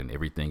and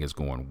everything is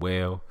going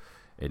well.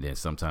 And then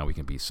sometimes we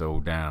can be so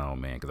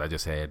down, man, because I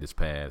just had this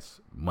past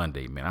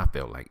Monday, man, I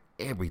felt like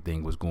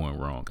everything was going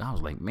wrong. I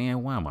was like,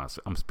 man, why am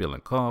I'm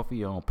spilling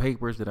coffee on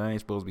papers that I ain't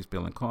supposed to be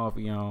spilling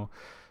coffee on.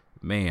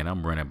 Man,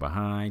 I'm running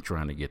behind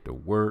trying to get to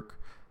work.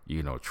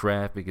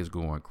 Traffic is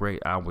going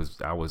great. I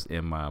was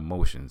in my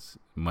emotions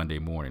Monday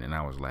morning, and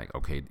I was like,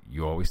 okay,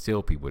 you always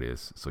tell people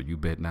this, so you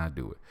better not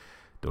do it.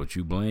 Don't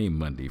you blame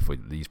Monday for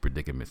these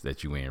predicaments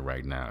that you in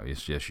right now.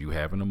 It's just you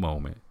having a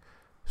moment.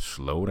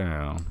 Slow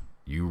down.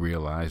 you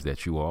realize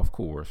that you off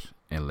course,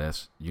 and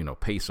let's,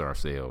 pace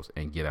ourselves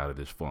and get out of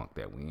this funk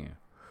that we in.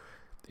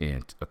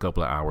 And a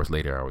couple of hours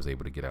later, I was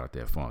able to get out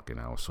that funk, and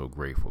I was so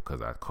grateful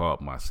because I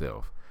caught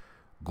myself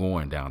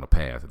going down a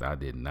path that I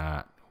did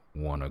not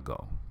want to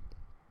go.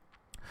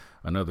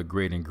 Another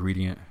great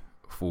ingredient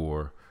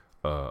for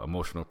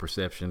emotional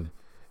perception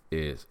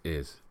is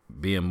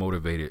being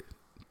motivated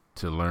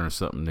to learn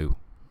something new.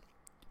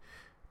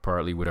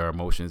 Partly with our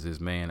emotions is,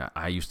 man,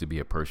 I used to be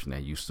a person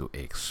that used to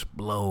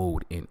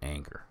explode in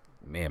anger.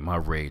 Man, my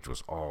rage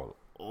was all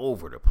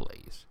over the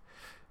place.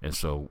 And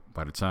so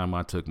by the time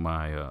I took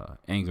my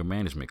anger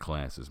management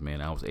classes, man,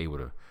 I was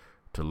able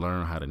to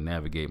learn how to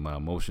navigate my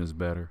emotions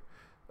better,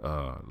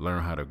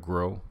 learn how to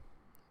grow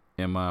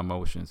in my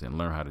emotions, and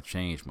learn how to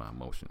change my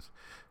emotions.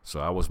 So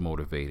I was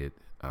motivated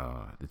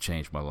to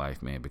change my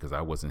life, man, because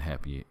I wasn't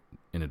happy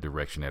in the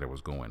direction that it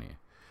was going in.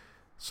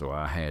 So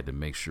I had to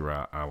make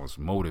sure I was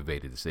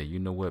motivated to say, you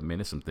know what, man,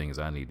 there's some things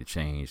I need to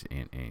change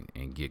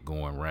and get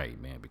going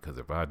right, man, because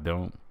if I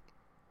don't,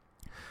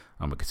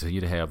 I'm going to continue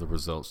to have the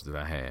results that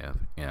I have,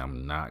 and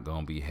I'm not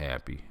going to be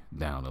happy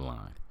down the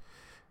line.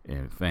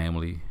 And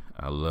family,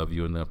 I love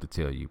you enough to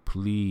tell you,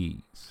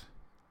 please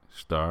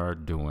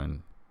start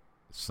doing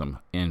some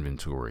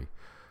inventory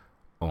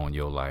on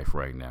your life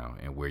right now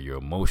and where your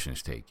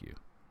emotions take you.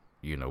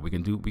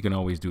 We can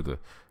always do the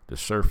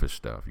surface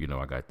stuff.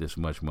 I got this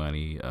much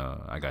money.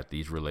 I got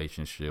these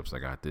relationships. I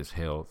got this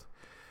health.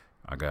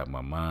 I got my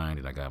mind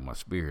and I got my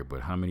spirit.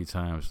 But how many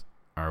times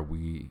are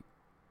we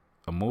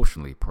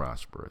emotionally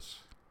prosperous?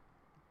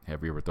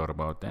 Have you ever thought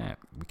about that?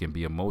 We can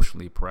be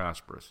emotionally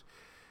prosperous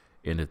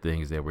in the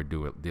things that we're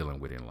dealing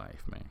with in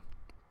life, man.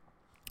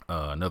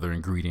 Another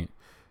ingredient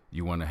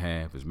you want to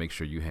have is make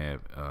sure you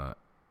have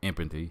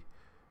empathy.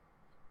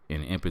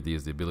 And empathy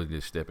is the ability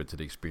to step into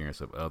the experience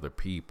of other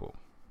people.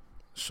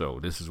 So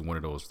this is one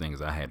of those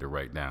things I had to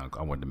write down.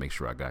 I wanted to make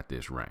sure I got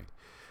this right.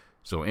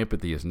 So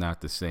empathy is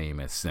not the same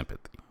as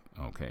sympathy.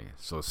 Okay.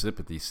 So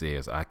sympathy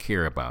says I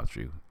care about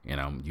you,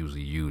 and I'm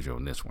usually huge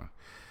on this one.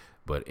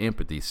 But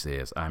empathy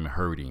says I'm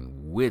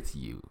hurting with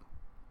you.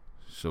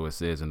 So it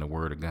says in the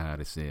Word of God,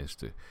 it says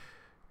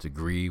to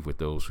grieve with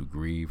those who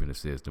grieve, and it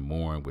says to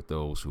mourn with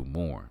those who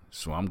mourn.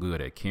 So I'm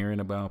good at caring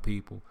about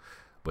people.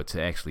 But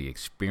to actually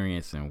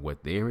experiencing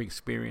what they're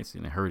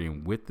experiencing and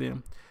hurting with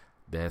them,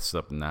 that's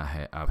something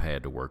I've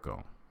had to work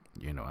on.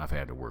 I've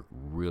had to work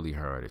really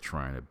hard at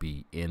trying to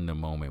be in the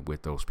moment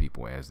with those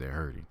people as they're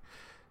hurting.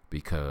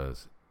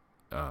 Because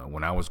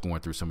when I was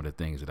going through some of the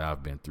things that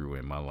I've been through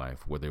in my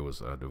life, whether it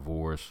was a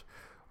divorce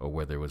or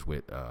whether it was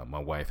with my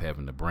wife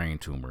having the brain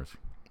tumors,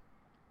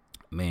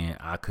 man,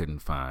 I couldn't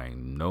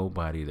find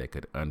nobody that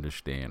could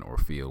understand or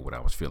feel what I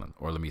was feeling.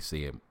 Or let me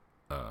say it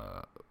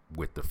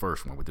with the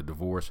first one, with the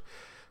divorce.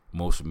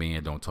 Most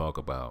men don't talk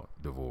about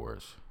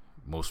divorce.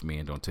 Most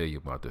men don't tell you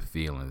about the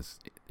feelings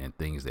and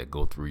things that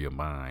go through your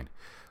mind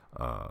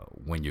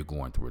when you're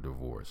going through a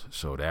divorce.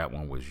 So that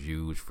one was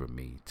huge for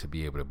me to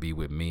be able to be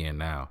with men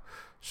now.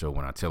 So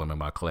when I tell them in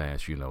my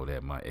class,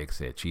 that my ex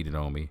had cheated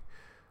on me,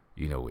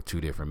 with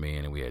two different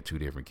men, and we had two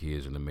different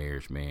kids in the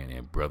marriage, man,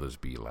 and brothers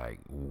be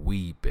like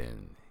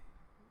weeping.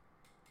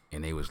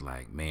 And they was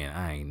like, man,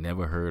 I ain't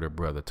never heard a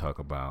brother talk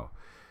about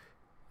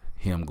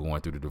him going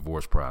through the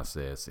divorce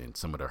process and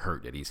some of the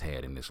hurt that he's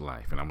had in his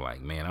life. And I'm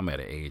like, man, I'm at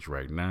an age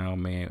right now,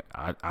 man,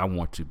 I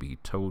want to be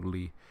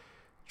totally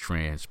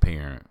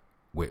transparent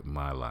with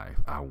my life.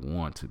 I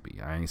want to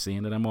be. I ain't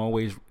saying that I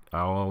always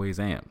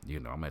am.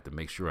 I'm gonna have to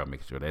make sure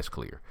that's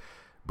clear.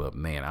 But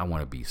man, I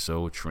want to be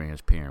so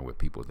transparent with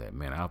people that,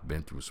 man, I've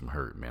been through some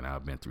hurt, man.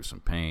 I've been through some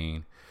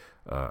pain.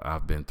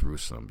 I've been through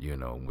some,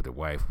 with the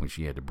wife when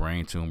she had the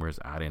brain tumors.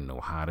 I didn't know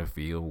how to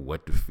feel,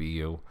 what to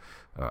feel.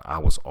 I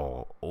was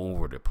all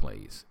over the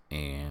place.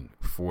 And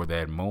for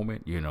that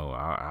moment,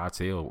 I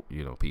tell,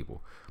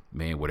 people,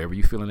 man, whatever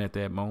you're feeling at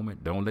that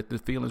moment, don't let the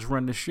feelings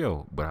run the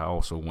show. But I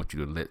also want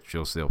you to let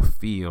yourself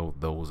feel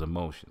those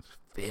emotions.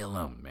 Feel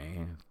them,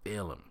 man.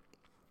 Feel them.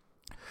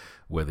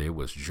 Whether it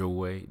was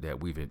joy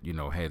that we've, had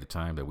the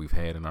time that we've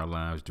had in our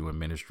lives doing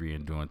ministry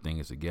and doing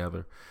things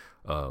together.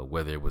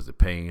 Whether it was the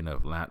pain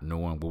of not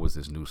knowing what was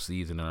this new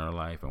season in our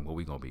life and what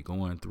we're going to be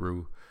going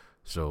through.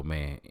 So,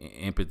 man,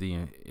 empathy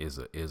is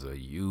a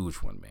huge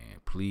one, man.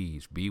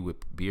 Please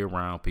be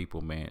around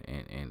people, man,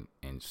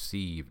 and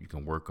see if you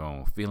can work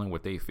on feeling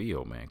what they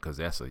feel, man, because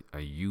that's a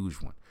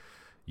huge one.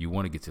 You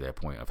want to get to that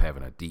point of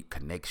having a deep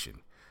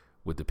connection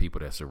with the people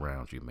that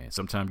surround you, man.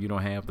 Sometimes you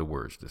don't have the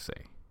words to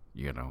say,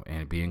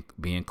 and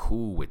being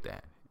cool with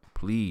that.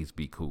 Please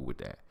be cool with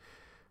that.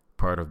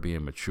 Part of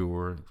being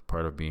mature,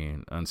 part of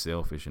being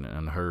unselfish and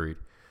unhurried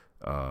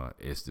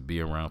is to be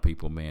around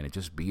people, man, and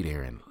just be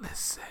there and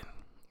listen.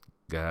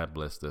 God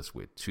blessed us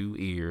with 2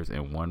 ears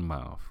and 1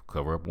 mouth.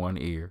 Cover up 1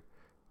 ear,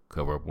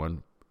 cover up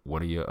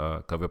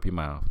cover up your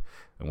mouth,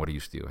 and what do you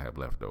still have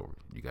left over?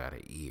 You got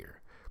an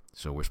ear.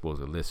 So we're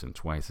supposed to listen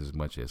twice as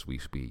much as we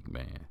speak,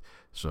 man.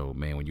 So,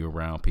 man, when you're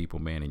around people,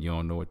 man, and you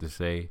don't know what to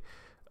say,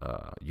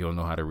 you don't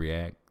know how to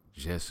react,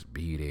 just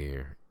be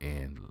there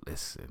and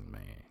listen,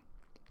 man.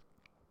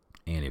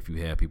 And if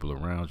you have people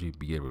around you,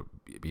 be able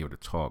to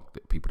talk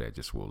to people that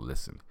just will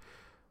listen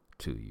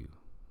to you.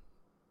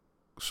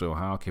 So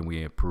how can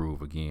we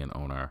improve again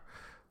on our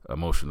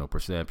emotional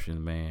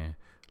perception, man?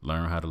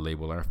 Learn how to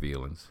label our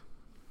feelings.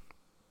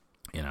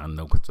 And I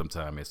know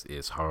sometimes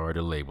it's hard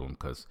to label them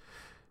because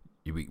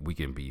we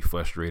can be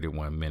frustrated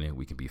one minute,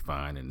 we can be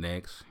fine the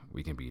next,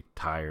 we can be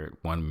tired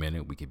one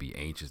minute, we can be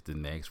anxious the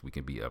next, we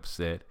can be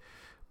upset.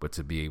 But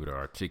to be able to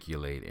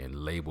articulate and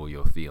label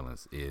your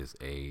feelings is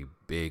a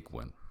big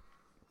one.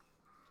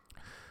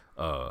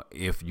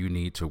 If you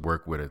need to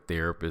work with a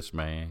therapist,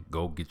 man,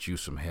 go get you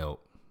some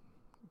help.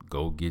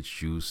 Go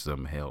get you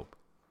some help.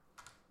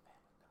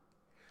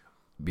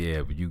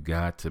 Yeah, you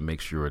got to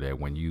make sure that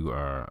when you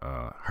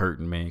are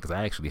hurting, man, because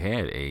I actually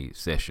had a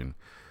session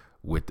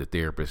with the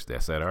therapist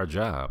that's at our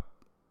job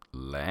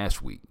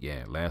last week.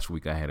 Yeah, last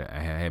week I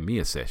had me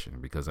a session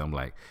because I'm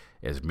like,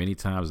 as many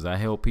times as I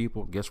help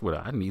people, guess what?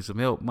 I need some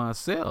help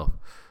myself.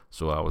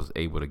 So I was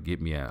able to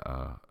get me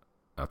a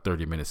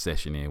 30-minute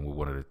session in with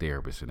one of the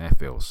therapists, and that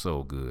felt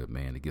so good,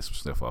 man, to get some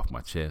stuff off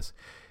my chest.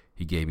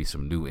 He gave me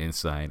some new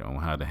insight on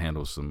how to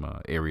handle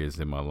some areas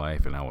in my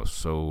life, and I was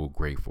so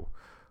grateful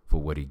for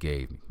what he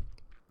gave me.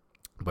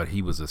 But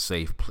he was a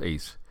safe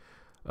place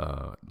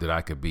that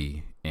I could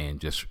be and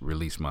just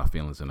release my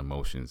feelings and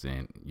emotions.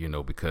 And,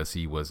 because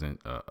he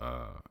wasn't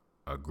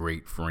a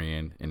great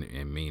friend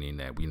in meaning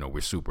that,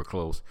 we're super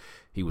close,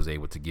 he was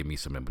able to give me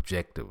some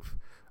objective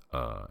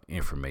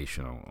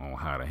information on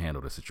how to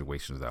handle the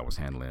situations that I was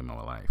handling in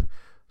my life.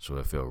 So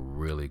it felt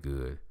really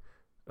good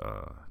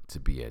to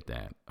be at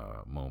that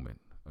moment.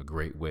 A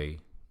great way.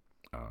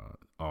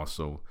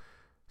 Also,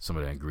 some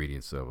of the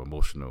ingredients of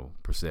emotional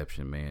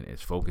perception, man,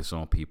 is focus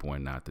on people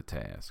and not the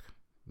task.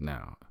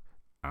 Now,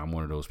 I'm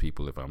one of those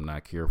people, if I'm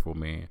not careful,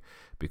 man,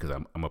 because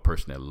I'm a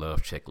person that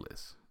loves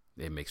checklists.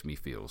 It makes me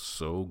feel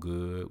so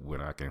good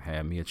when I can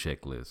have me a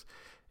checklist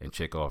and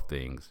check off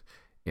things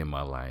in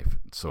my life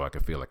so I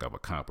can feel like I've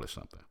accomplished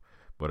something.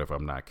 But if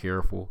I'm not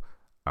careful,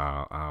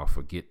 I'll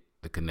forget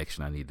the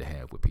connection I need to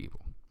have with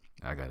people.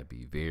 I got to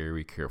be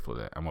very careful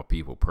that I'm a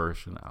people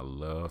person. I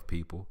love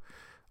people.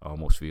 I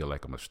almost feel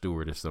like I'm a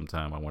stewardess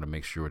sometimes. I want to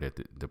make sure that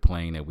the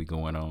plane that we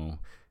going on,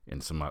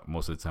 and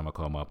most of the time I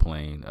call my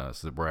plane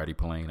sobriety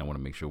plane. I want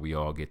to make sure we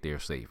all get there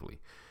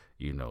safely.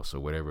 So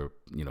whatever,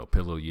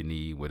 pillow you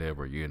need,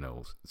 whatever,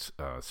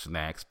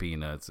 snacks,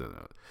 peanuts,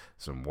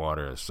 some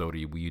water, soda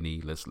you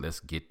need, let's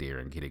get there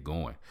and get it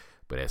going.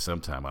 But at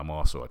some time, I'm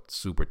also a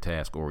super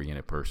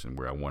task-oriented person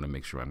where I want to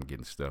make sure I'm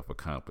getting stuff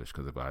accomplished.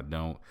 Because if I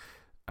don't,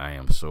 I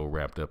am so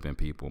wrapped up in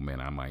people, man,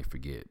 I might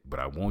forget. But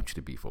I want you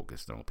to be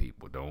focused on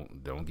people.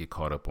 Don't get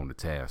caught up on the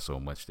task so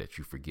much that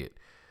you forget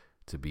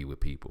to be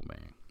with people,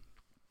 man.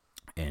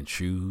 And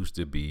choose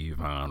to be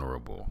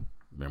vulnerable.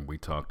 Remember, we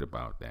talked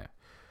about that.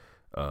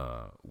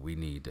 We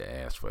need to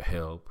ask for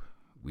help.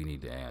 We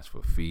need to ask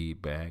for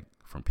feedback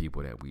from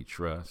people that we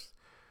trust.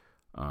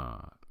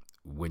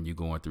 When you're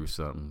going through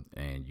something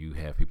and you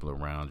have people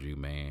around you,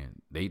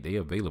 man, they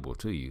available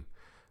to you.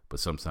 But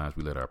sometimes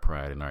we let our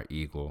pride and our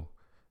ego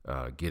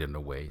get in the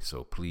way.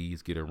 So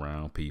please get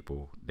around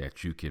people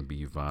that you can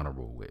be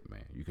vulnerable with,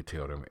 man. You can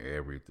tell them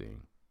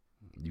everything.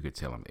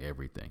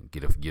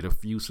 Get a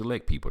few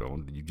select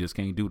people. You just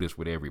can't do this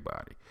with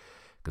everybody.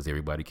 Because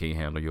everybody can't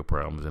handle your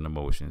problems and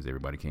emotions.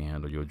 Everybody can't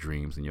handle your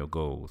dreams and your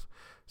goals.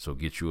 So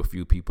get you a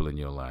few people in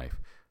your life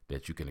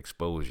that you can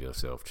expose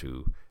yourself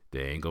to.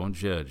 They ain't going to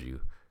judge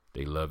you.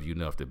 They love you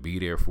enough to be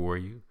there for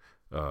you.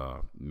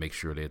 Make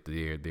sure that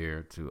they're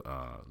there to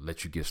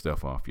let you get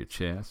stuff off your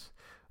chest.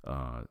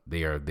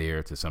 They are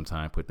there to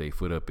sometimes put their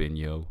foot up in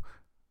your,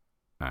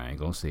 I ain't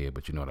going to say it,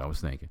 but you know what I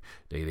was thinking.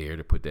 They there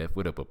to put that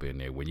foot up in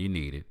there when you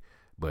need it.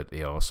 But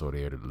they also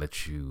there to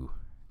let you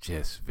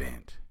just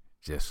vent.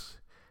 Just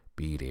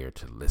be there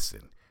to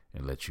listen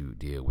and let you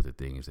deal with the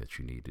things that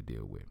you need to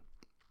deal with.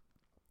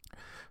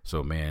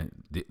 So, man,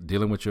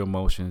 dealing with your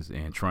emotions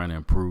and trying to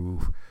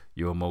improve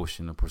your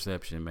emotional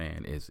perception,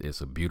 man,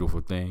 it's a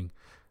beautiful thing.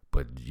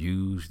 But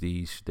use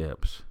these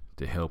steps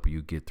to help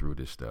you get through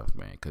this stuff,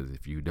 man. Because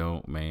if you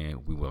don't,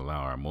 man, we will allow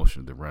our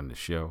emotions to run the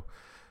show.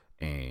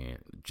 And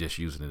just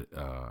using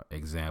an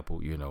example,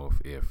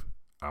 if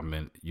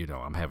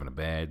I'm having a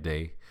bad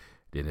day,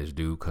 then this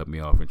dude cut me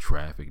off in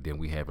traffic, then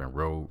we having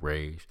road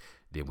rage.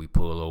 Then we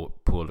pull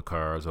the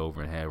cars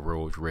over and have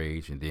road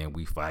rage, and then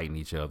we fighting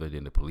each other.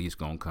 Then the police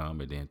gonna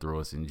come and then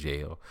throw us in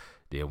jail.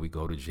 Then we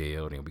go to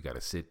jail. Then we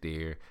gotta sit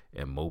there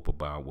and mope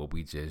about what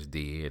we just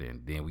did,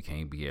 and then we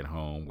can't be at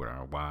home with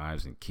our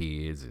wives and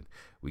kids, and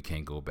we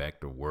can't go back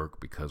to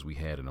work because we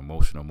had an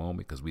emotional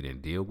moment because we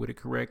didn't deal with it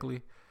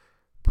correctly.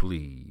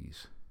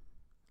 Please,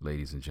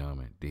 ladies and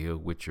gentlemen, deal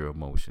with your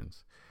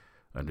emotions.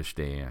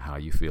 Understand how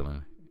you're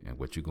feeling and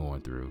what you're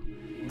going through,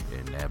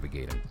 and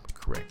navigate them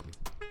correctly.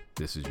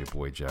 This is your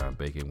boy John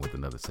Bacon with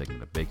another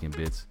segment of Bacon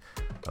Bits.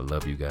 I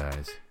love you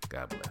guys.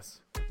 God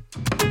bless.